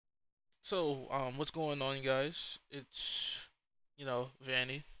What's going on, guys? It's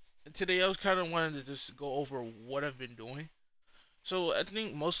Vanny. And today I was kind of wanting to just go over what I've been doing. So, I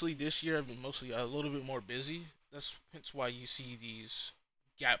think mostly this year I've been mostly a little bit more busy. That's hence why you see these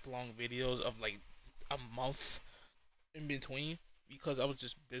gap long videos of like a month in between because I was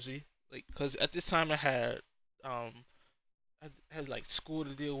just busy. Like, cause at this time um, I had like school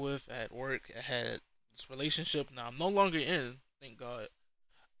to deal with, I had work, I had this relationship. Now I'm no longer in, thank God.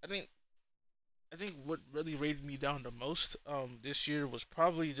 I think I think what really rated me down the most this year was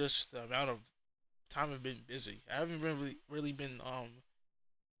probably just the amount of time I've been busy. I haven't really been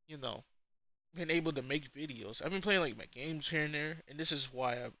you know been able to make videos. I've been playing like my games here and there, and this is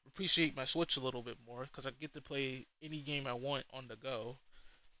why I appreciate my Switch a little bit more because I get to play any game I want on the go.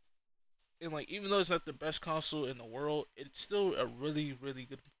 And like even though it's not the best console in the world, it's still a really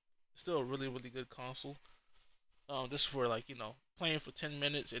good console. Just for like playing for 10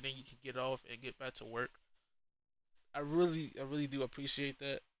 minutes and then you can get off and get back to work. I really do appreciate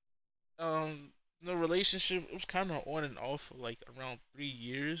that. The relationship it was kind of on and off for like around 3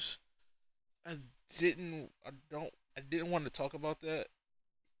 years. I I didn't want to talk about that,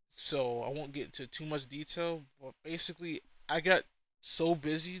 so I won't get into too much detail. But basically, I got so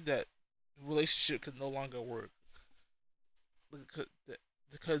busy that the relationship could no longer work.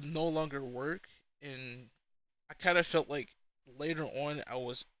 It could no longer work, and I kind of felt like later on I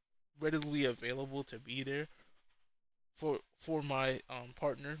was readily available to be there for my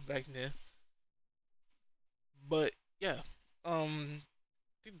partner back then. But yeah, I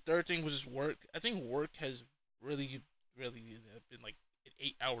think the third thing was just work. I think work has really been like an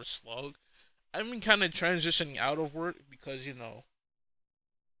 8 hour slog. I've been kind of transitioning out of work because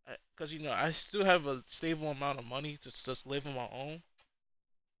I still have a stable amount of money to just live on my own.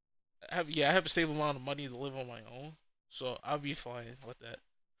 I have a stable amount of money to live on my own, so I'll be fine with that.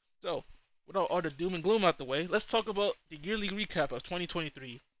 So, without all the doom and gloom out the way, let's talk about the yearly recap of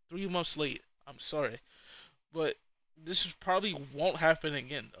 2023. 3 months late. I'm sorry, but this probably won't happen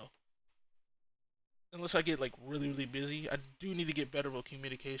again though. Unless I get like really busy. I do need to get better with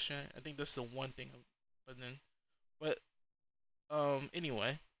communication. I think that's the one thing. But then, but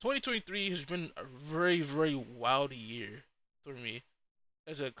anyway, 2023 has been a very wild year for me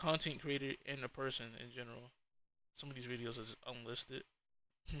as a content creator and a person in general. Some of these videos are just unlisted.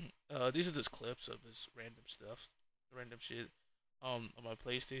 These are just clips of this random stuff, random shit, on my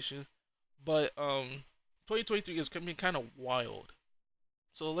PlayStation. But 2023 has been kind of wild.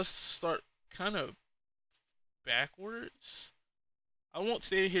 So let's start kind of backwards. I won't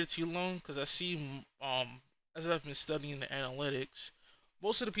stay here too long because I see, as I've been studying the analytics,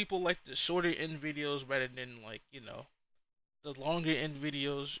 most of the people like the shorter end videos rather than like the longer end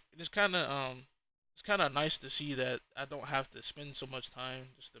videos. It's kind of nice to see that I don't have to spend so much time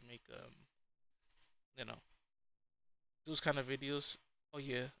just to make you know those kind of videos. Oh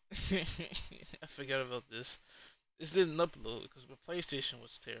yeah, I forgot about this. This didn't upload because my PlayStation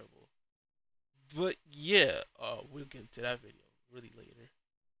was terrible. But yeah, we'll get into that video really later.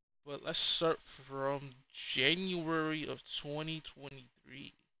 But let's start from January of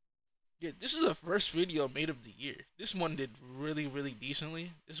 2023. Yeah, this is the first video made of the year. This one did really decently.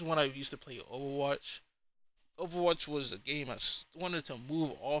 This is when I used to play Overwatch. Overwatch was a game I wanted to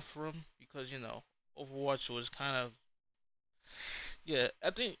move off from because Overwatch was kind of yeah. I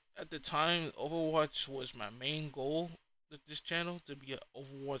think at the time Overwatch was my main goal with this channel to be an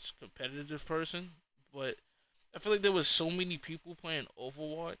Overwatch competitive person. But I feel like there was so many people playing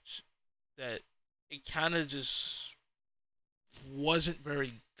Overwatch that it kind of just wasn't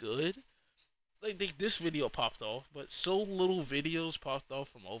very good. Like this video popped off, but so little videos popped off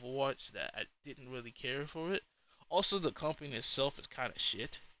from Overwatch that I didn't really care for it. Also, the company itself is kind of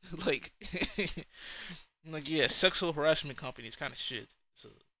shit. like, like yeah, sexual harassment company is kind of shit. So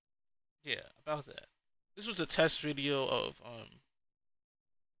yeah, about that. This was a test video of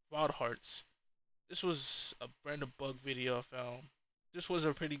Wild Hearts. This was a random bug video I found. This was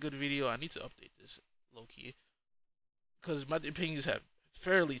a pretty good video. I need to update this low key because my opinions have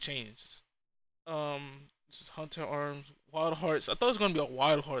fairly changed. This is Hunter Arms, Wild Hearts. I thought it was gonna be a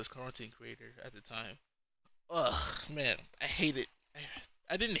Wild Hearts content creator at the time. Ugh, man, I hate it.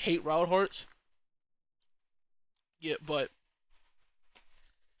 I didn't hate Wild Hearts yet, but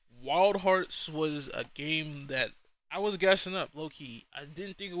Wild Hearts was a game that I was gassing up low key. I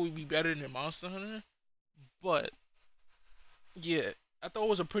didn't think it would be better than Monster Hunter, but yeah, I thought it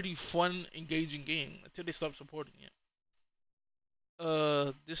was a pretty fun, engaging game until they stopped supporting it.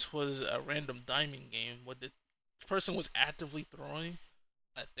 This was a random diamond game where the person was actively throwing.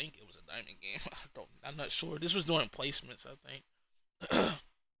 I think it was a diamond game. I'm not sure. This was doing placements, I think.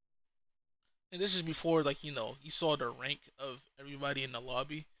 And this is before, like, you saw the rank of everybody in the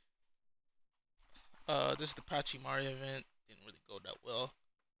lobby. This is the Pachimari event. Didn't really go that well.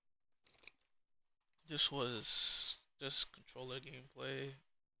 This was just controller gameplay.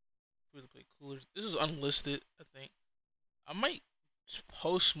 Really play cooler. This is unlisted, I think. I might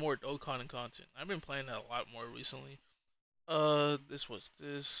post more Dokkan content. I've been playing that a lot more recently. This was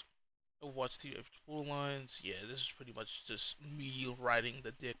this. Overwatch 2 full lines. Yeah, this is pretty much just me riding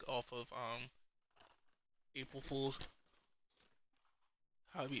the dick off of April Fools.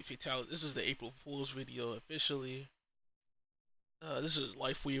 How I beat Fatality. This is the April Fools video officially. This is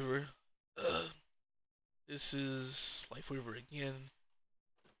Lifeweaver. This is Lifeweaver again.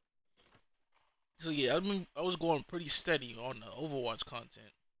 So yeah, I was going pretty steady on the Overwatch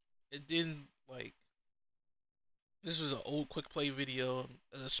content. It didn't like this was an old quick play video.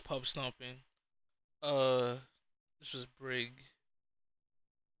 This pub stomping. Uh, this was Brig,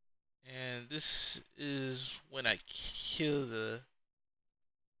 and this is when I killed the.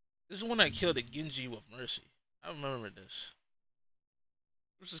 This is when I killed the Genji with Mercy. I remember this.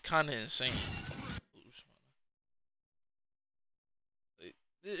 This is kind of insane. Oops.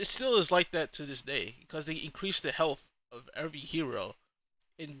 It still is like that to this day because they increase the health of every hero,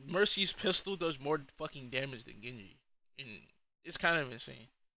 and Mercy's pistol does more fucking damage than Genji, and it's kind of insane.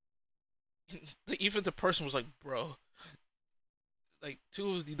 Even the person was like, "Bro, like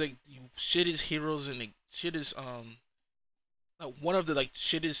two of the like you shittest heroes in the shittest like one of the like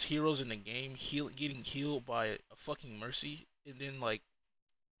shittest heroes in the game getting healed by a fucking Mercy, and then like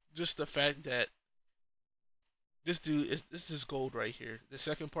just the fact that this is gold right here. The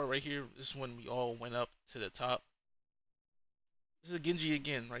second part right here is when we all went up to the top. This is a Genji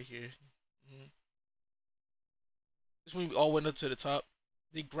again right here. Mm-hmm. This is when we all went up to the top.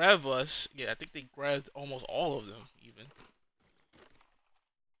 They grab us. Yeah, I think they grabbed almost all of them even.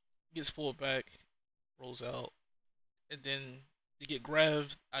 Gets pulled back, rolls out, and then they get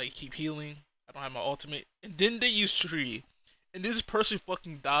grabbed. I keep healing. I don't have my ultimate, and then they use tree, and this person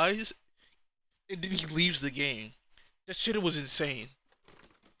fucking dies, and then he leaves the game. That shit was insane.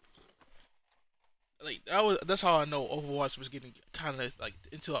 Like that's how I know Overwatch was getting kind of like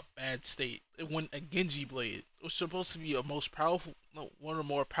into a bad state. When a Genji Blade was supposed to be a most powerful, no, one of the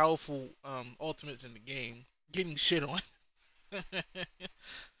more powerful ultimates in the game, getting shit on.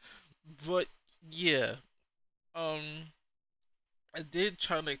 But yeah, um, I did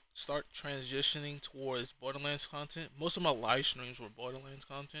try to start transitioning towards Borderlands content. Most of my live streams were Borderlands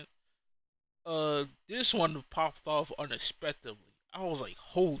content. This one popped off unexpectedly. I was like,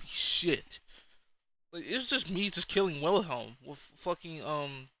 holy shit. Like, it's just me just killing Wilhelm with fucking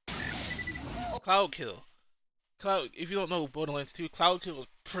Cloud Kill. Cloud, if you don't know Borderlands 2, Cloud Kill was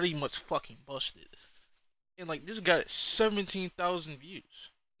pretty much fucking busted. And like this got 17,000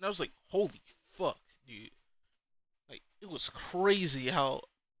 views. And I was like, holy fuck, dude. Like it was crazy how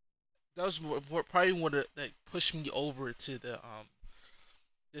that was probably one that pushed me over to the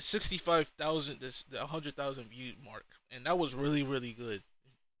 65,000 this the 100,000 view mark. And that was really good.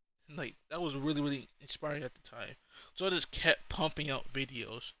 Like that was really inspiring at the time. So I just kept pumping out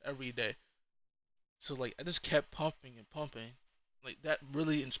videos every day. So like I just kept pumping and pumping. Like that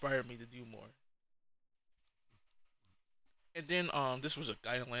really inspired me to do more. And then this was a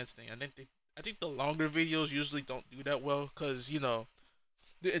guidelines thing. I think the longer videos usually don't do that well because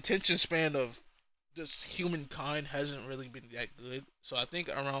the attention span of just humankind hasn't really been that good. So I think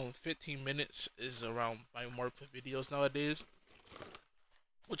around 15 minutes is around my mark for videos nowadays,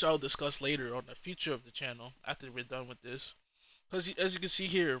 which I'll discuss later on the future of the channel after we're done with this. Because as you can see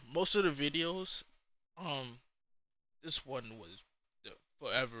here, most of the videos, um, this one was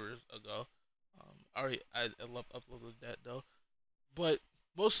forever ago. I love uploaded that though. But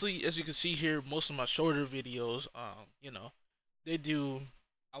mostly, as you can see here, most of my shorter videos, they do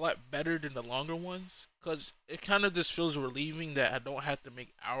a lot better than the longer ones. Cause it kind of just feels relieving that I don't have to make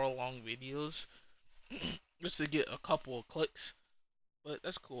hour-long videos just to get a couple of clicks. But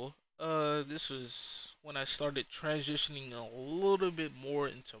that's cool. This was when I started transitioning a little bit more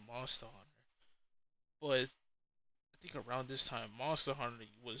into Monster Hunter. But I think around this time, Monster Hunter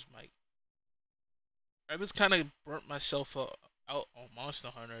was my. I just kind of burnt myself out on Monster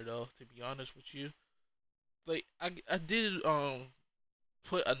Hunter though, to be honest with you. Like I did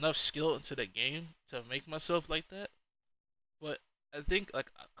put enough skill into the game to make myself like that, but I think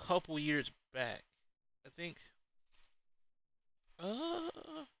like a couple years back, I think uh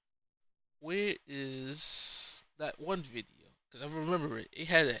where is that one video? Because I remember it. It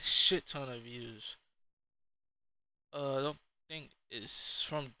had a shit ton of views. I don't think it's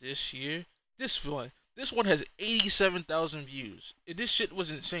from this year. This one. This one has 87,000 views. And this shit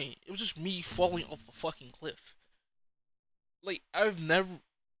was insane. It was just me falling off a fucking cliff. Like I've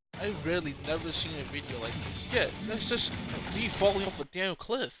rarely never seen a video like this. Yeah, that's just me falling off a damn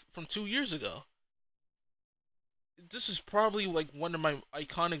cliff from 2 years ago. This is probably like one of my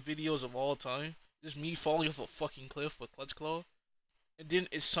iconic videos of all time. Just me falling off a fucking cliff with Clutch Claw. And then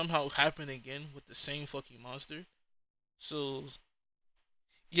it somehow happened again with the same fucking monster. So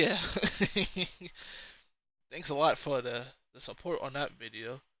yeah. Thanks a lot for the support on that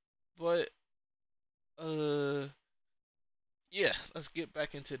video. But uh yeah, let's get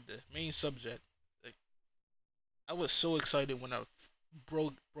back into the main subject. Like, I was so excited when I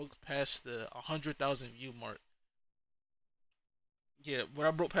broke past the 100,000 view mark. Yeah, when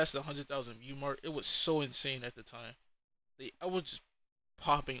I broke past the 100,000 view mark, it was so insane at the time. I was just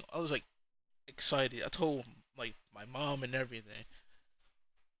popping. I was like excited. I told like my mom and everything.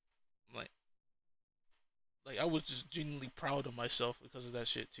 Like I was just genuinely proud of myself because of that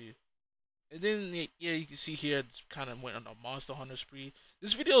shit too. And then yeah, you can see here it's kind of went on a Monster Hunter spree.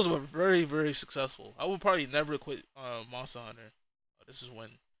 These videos were very successful. I would probably never quit Monster Hunter. This is when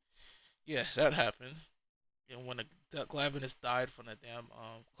yeah that happened. And when the Glavenus died from the damn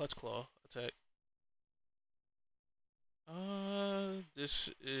Clutch Claw attack. This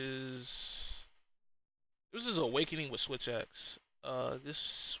is Awakening with Switch Axe.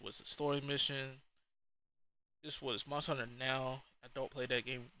 This was a story mission. This was Monster Hunter Now. I don't play that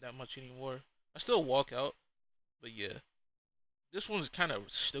game that much anymore. I still walk out, but yeah, this one's kind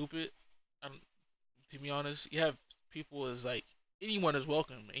of stupid. Um, to be honest, you have people as like anyone is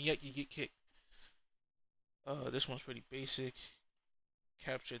welcome, and yet you get kicked. This one's pretty basic.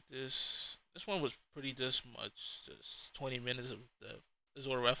 Captured this. This one was pretty this much. Just 20 minutes of the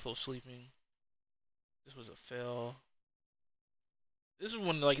Azor sleeping. This was a fail. This is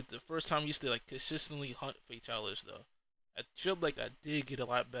when like the first time I used to like consistently hunt Fatalis though. I feel like I did get a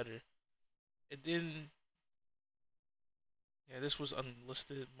lot better. And then yeah, this was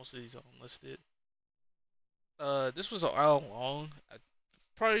unlisted. Most of these are unlisted. This was an hour long.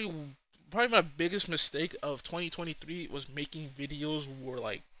 Probably probably my biggest mistake of 2023 was making videos were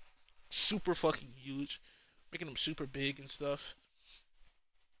like super fucking huge, making them super big and stuff.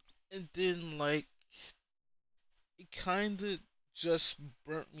 And then like it kind of just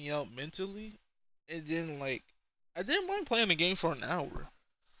burnt me out mentally. And then like I didn't mind playing the game for an hour,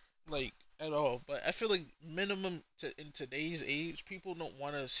 like at all. But I feel like minimum in today's age, people don't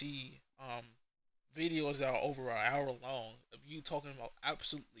want to see videos that are over an hour long of you talking about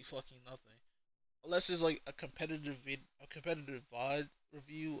absolutely fucking nothing. Unless it's like a competitive VOD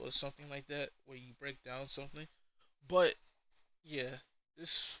review or something like that where you break down something. But yeah,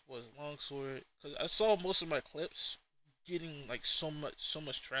 this was long sword because I saw most of my clips getting like so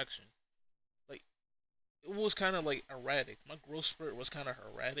much traction. Like it was kind of like erratic. My growth spurt was kind of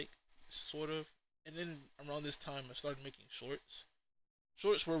erratic, sort of. And then around this time, I started making shorts.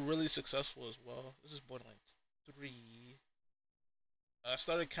 Shorts were really successful as well. This is Borderlands 3. I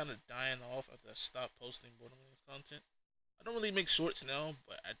started kind of dying off after I stopped posting Borderlands content. I don't really make shorts now,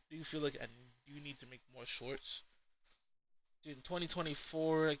 but I do feel like I do need to make more shorts. Dude, in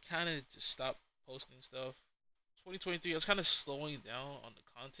 2024, I kind of just stopped posting stuff. 2023, I was kind of slowing down on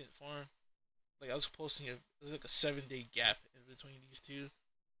the content farm. Like I was posting there's like a 7 day gap in between these two.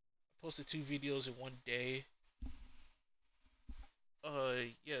 I posted 2 videos in one day.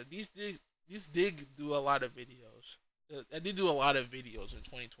 Yeah, these did do a lot of videos. I did do a lot of videos in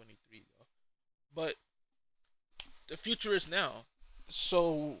 2023 though, but the future is now.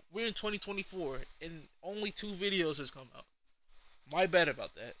 So we're in 2024, and only 2 videos has come out. My bad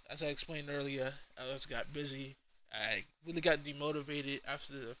about that. As I explained earlier, I just got busy. I really got demotivated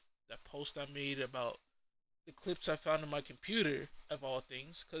after that post I made about the clips I found on my computer, of all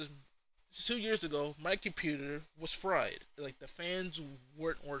things, because 2 years ago my computer was fried. Like the fans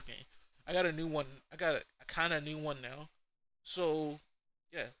weren't working. I got a new one. I got a kind of new one now. So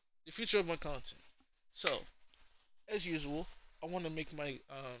yeah, the future of my content. So as usual, I want to make my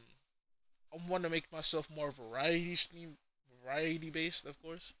I want to make myself more variety based, of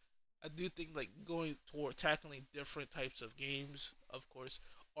course. I do think like going toward tackling different types of games, of course,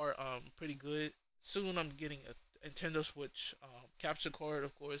 are pretty good. Soon I'm getting a Nintendo Switch capture card,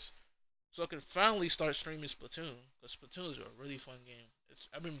 of course, so I can finally start streaming Splatoon. Because Splatoon is a really fun game.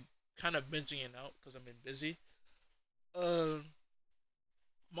 I've been kind of binging it out because I've been busy. Uh,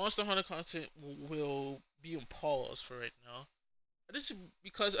 Monster Hunter content will be on pause for right now. This is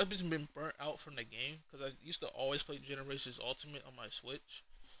because I've just been burnt out from the game. Because I used to always play Generations Ultimate on my Switch.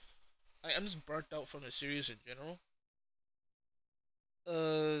 I'm just burnt out from the series in general.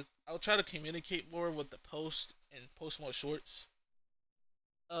 I'll try to communicate more with the post and post more shorts.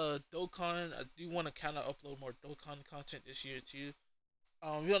 Dokkan, I do want to kind of upload more Dokkan content this year too.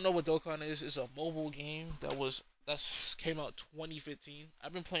 You don't know what Dokkan is? It's a mobile game that's came out 2015.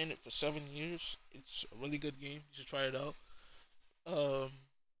 I've been playing it for 7 years. It's a really good game. You should try it out. Um,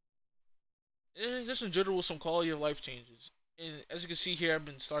 and just in general, some quality of life changes. And as you can see here, I've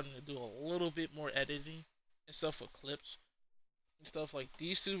been starting to do a little bit more editing and stuff for clips and stuff like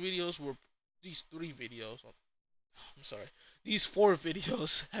these 3 videos. I'm sorry, these 4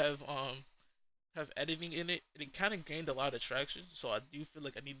 videos have editing in it, and it kind of gained a lot of traction. So I do feel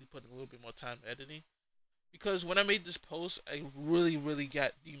like I need to put a little bit more time editing because when I made this post, I really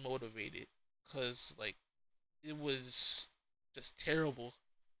got demotivated because like it was just terrible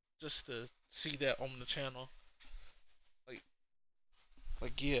just to see that on the channel.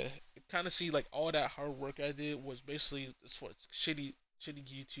 Like yeah, kind of see like all that hard work I did was basically this for shitty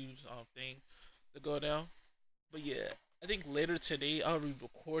YouTube's thing to go down. But yeah, I think later today I'll be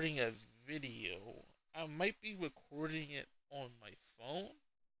recording a video. I might be recording it on my phone,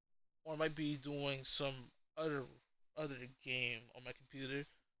 or I might be doing some other other game on my computer.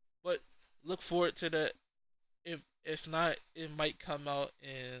 But look forward to that. If not, it might come out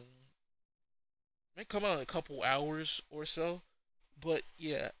in a couple hours or so. But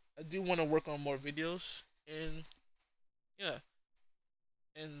yeah, I do want to work on more videos. And yeah,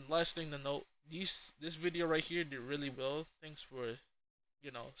 and last thing to note, this video right here did really well. Thanks for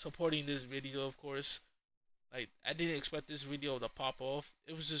supporting this video, of course. Like I didn't expect this video to pop off.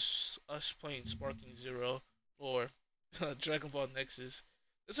 It was just us playing Sparking Zero or Dragon Ball Nexus.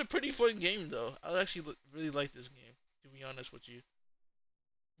 It's a pretty fun game though. I actually really like this game, to be honest with you.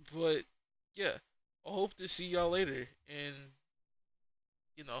 But yeah, I hope to see y'all later, and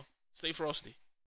stay frosty.